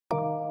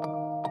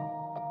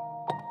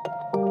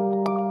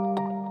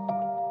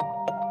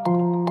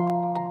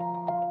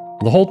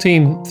The whole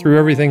team threw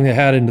everything they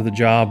had into the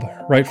job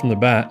right from the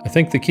bat. I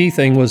think the key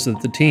thing was that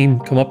the team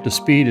come up to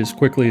speed as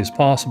quickly as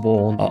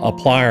possible,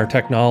 apply our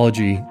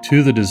technology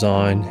to the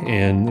design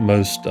in the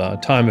most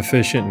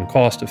time-efficient and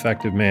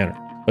cost-effective manner,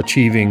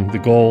 achieving the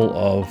goal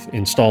of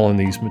installing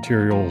these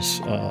materials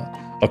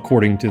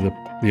according to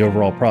the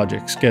overall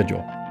project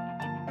schedule.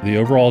 The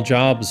overall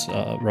job's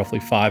roughly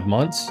 5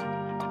 months.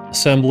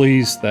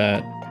 Assemblies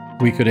that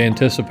we could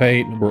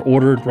anticipate were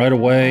ordered right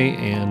away,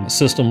 and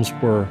systems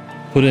were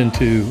put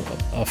into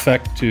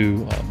effect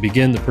to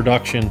begin the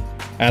production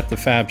at the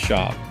fab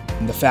shop.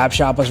 The fab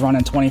shop was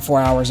running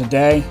 24 hours a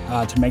day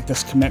to make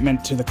this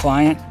commitment to the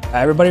client.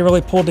 Everybody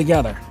really pulled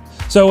together.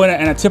 So in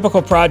a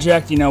typical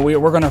project, you know, we're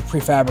going to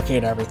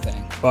prefabricate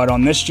everything. But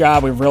on this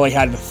job, we really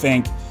had to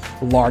think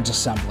large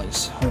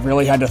assemblies. We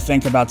really had to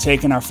think about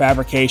taking our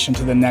fabrication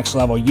to the next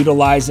level,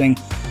 utilizing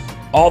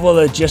all the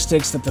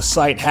logistics that the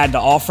site had to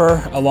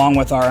offer, along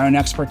with our own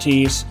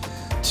expertise,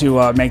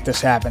 to make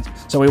this happen.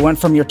 So we went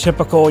from your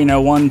typical, you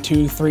know, 1,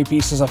 2, 3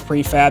 pieces of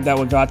prefab that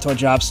would go out to a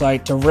job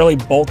site to really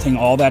bolting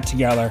all that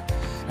together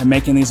and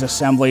making these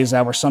assemblies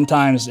that were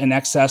sometimes in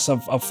excess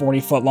of 40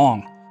 foot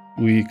long.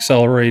 We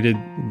accelerated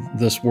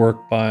this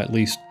work by at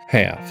least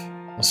half.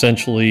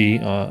 Essentially,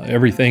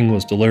 everything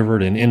was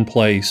delivered and in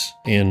place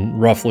in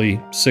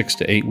roughly 6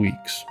 to 8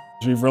 weeks.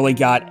 We've really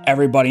got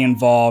everybody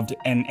involved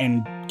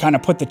and kind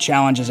of put the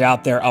challenges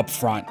out there up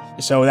front.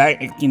 So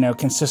that, you know,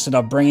 consisted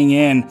of bringing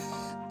in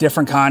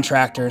different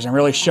contractors and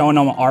really showing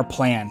them our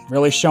plan,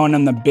 really showing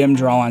them the BIM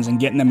drawings and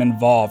getting them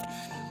involved.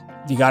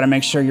 You got to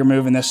make sure you're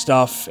moving this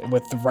stuff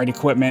with the right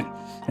equipment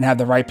and have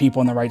the right people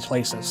in the right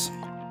places.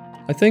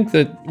 I think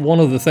that one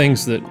of the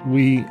things that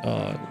we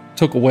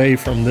took away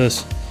from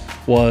this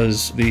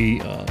was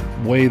the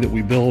way that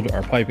we build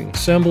our piping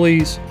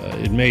assemblies.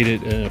 It made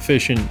it an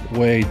efficient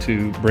way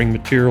to bring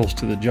materials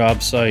to the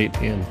job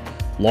site in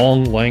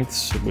long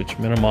lengths, which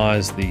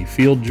minimize the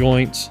field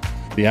joints,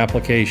 the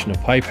application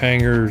of pipe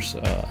hangers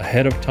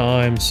ahead of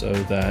time so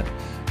that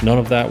none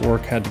of that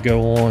work had to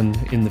go on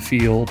in the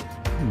field.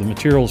 The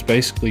materials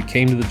basically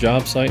came to the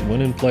job site and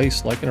went in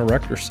place like an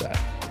erector set.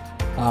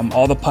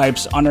 All the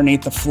pipes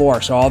underneath the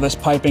floor, so all this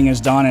piping is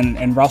done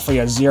in roughly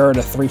a 0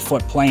 to 3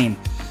 foot plane.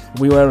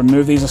 We were able to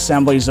move these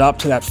assemblies up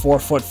to that 4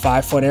 foot,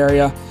 5 foot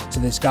area, so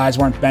these guys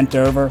weren't bent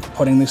over,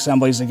 putting the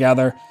assemblies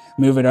together,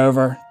 move it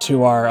over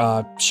to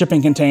our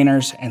shipping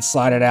containers and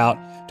slide it out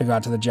to go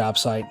out to the job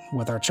site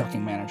with our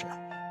trucking manager.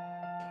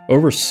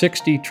 Over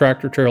 60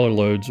 tractor trailer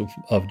loads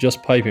of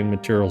just piping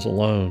materials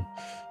alone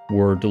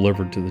were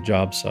delivered to the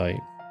job site.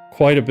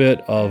 Quite a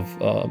bit of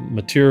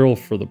material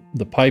for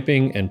the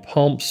piping and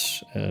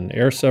pumps and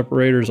air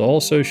separators, all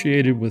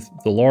associated with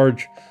the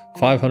large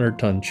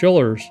 500-ton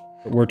chillers,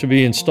 were to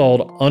be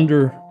installed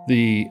under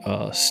the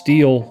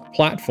steel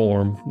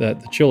platform that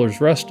the chillers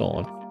rest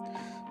on.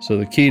 So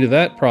the key to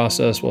that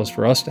process was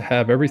for us to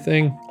have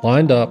everything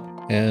lined up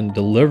and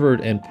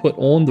delivered and put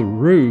on the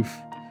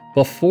roof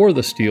before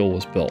the steel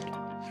was built.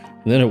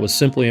 And then it was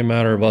simply a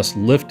matter of us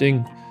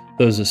lifting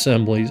those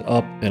assemblies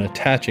up and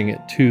attaching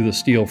it to the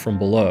steel from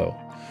below.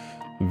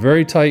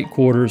 Very tight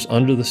quarters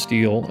under the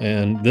steel,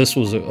 and this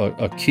was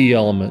a key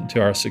element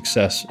to our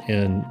success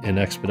in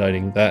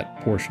expediting that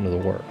portion of the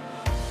work.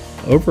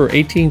 Over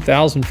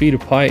 18,000 feet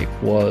of pipe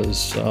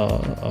was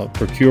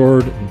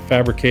procured and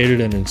fabricated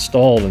and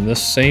installed in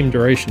this same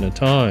duration of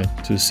time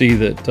to see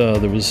that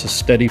there was a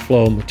steady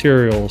flow of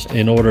materials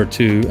in order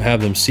to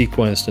have them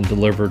sequenced and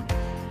delivered,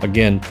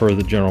 again, per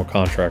the general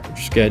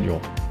contractor's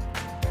schedule.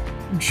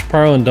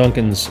 Shapiro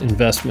Duncan's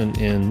investment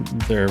in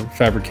their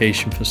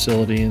fabrication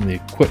facility and the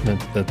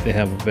equipment that they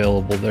have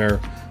available there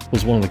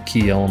was one of the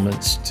key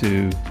elements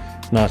to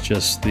not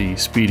just the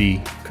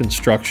speedy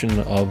construction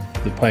of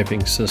the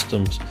piping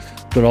systems,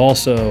 but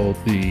also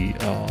the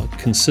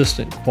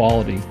consistent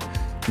quality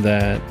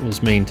that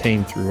was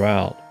maintained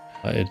throughout.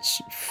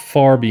 It's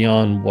far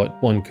beyond what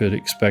one could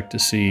expect to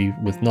see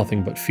with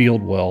nothing but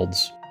field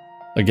welds.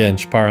 Again,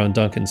 Shapiro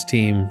Duncan's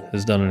team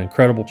has done an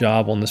incredible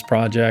job on this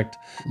project.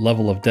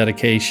 Level of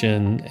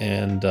dedication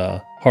and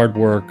hard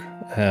work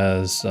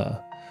has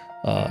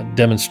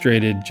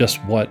demonstrated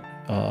just what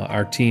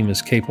our team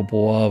is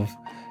capable of,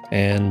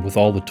 and with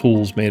all the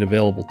tools made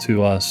available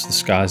to us, the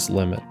sky's the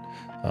limit.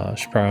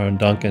 Shapiro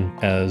Duncan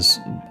has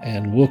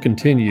and will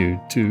continue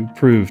to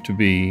prove to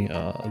be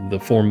the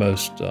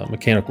foremost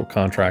mechanical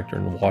contractor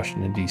in the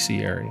Washington,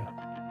 D.C. area.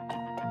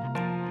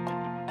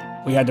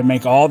 We had to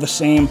make all the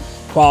same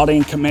quality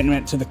and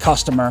commitment to the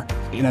customer.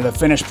 You know, the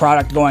finished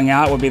product going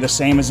out would be the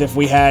same as if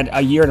we had a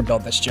year to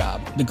build this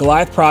job. The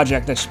Goliath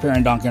project at Shapiro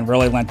Duncan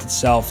really lent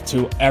itself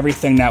to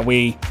everything that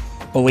we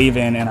believe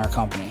in our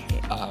company,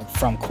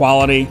 from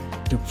quality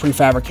to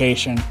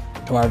prefabrication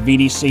to our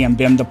VDC and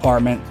BIM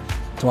department,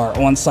 to our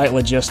on-site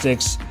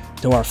logistics,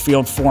 to our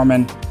field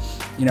foreman,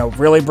 you know,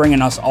 really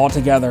bringing us all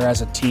together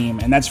as a team.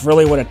 And that's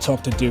really what it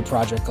took to do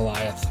Project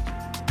Goliath.